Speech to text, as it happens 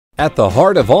At the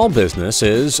heart of all business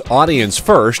is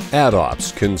audience-first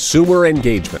Adops, consumer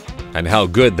engagement. And how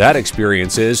good that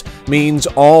experience is means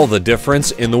all the difference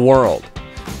in the world.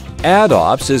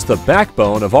 Adops is the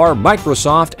backbone of our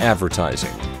Microsoft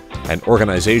advertising, an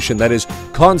organization that is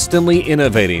constantly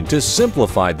innovating to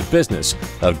simplify the business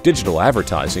of digital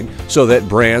advertising so that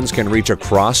brands can reach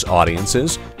across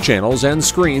audiences, channels, and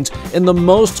screens in the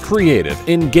most creative,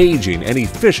 engaging, and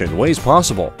efficient ways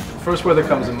possible. First word that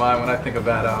comes to mind when I think of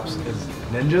Adops is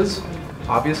ninjas,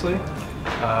 obviously.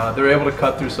 They're able to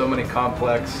cut through so many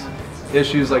complex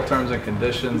issues like terms and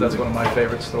conditions. That's one of my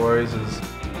favorite stories.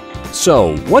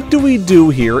 So, what do we do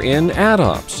here in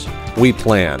Adops? We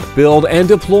plan, build, and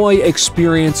deploy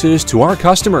experiences to our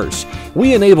customers.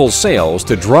 We enable sales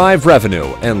to drive revenue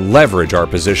and leverage our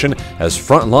position as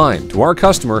frontline to our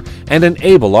customer and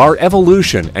enable our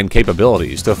evolution and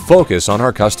capabilities to focus on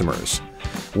our customers.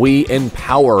 We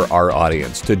empower our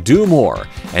audience to do more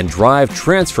and drive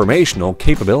transformational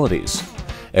capabilities.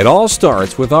 It all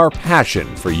starts with our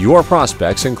passion for your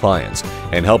prospects and clients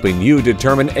and helping you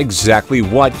determine exactly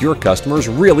what your customers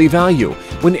really value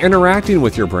when interacting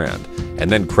with your brand, and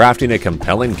then crafting a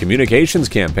compelling communications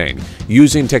campaign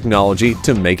using technology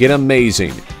to make it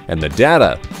amazing and the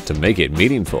data to make it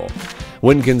meaningful.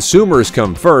 When consumers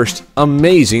come first,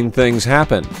 amazing things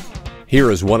happen. Here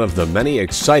is one of the many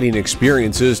exciting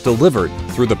experiences delivered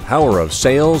through the power of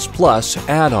Sales plus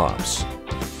Adops.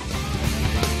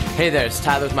 Hey there, it's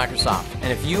Tyler with Microsoft,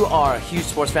 and if you are a huge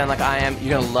sports fan like I am,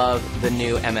 you're going to love the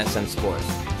new MSN Sports.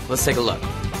 Let's take a look.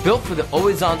 Built for the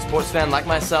always-on sports fan like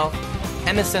myself,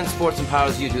 MSN Sports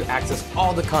empowers you to access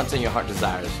all the content your heart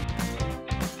desires.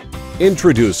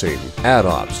 Introducing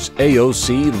Adops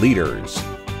AOC Leaders.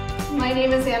 My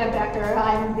name is Anna Becker.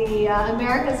 I'm the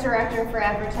Americas Director for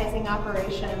Advertising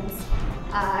Operations,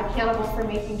 accountable for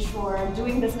making sure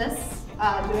doing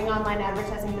online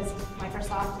advertising business with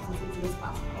Microsoft is as easy as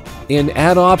possible. In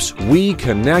Adops, we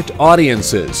connect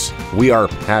audiences. We are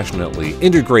passionately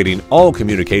integrating all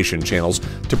communication channels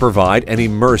to provide an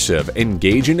immersive,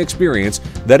 engaging experience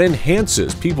that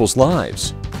enhances people's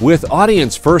lives. With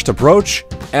audience-first approach,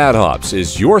 Adops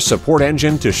is your support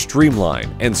engine to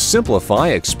streamline and simplify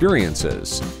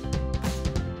experiences.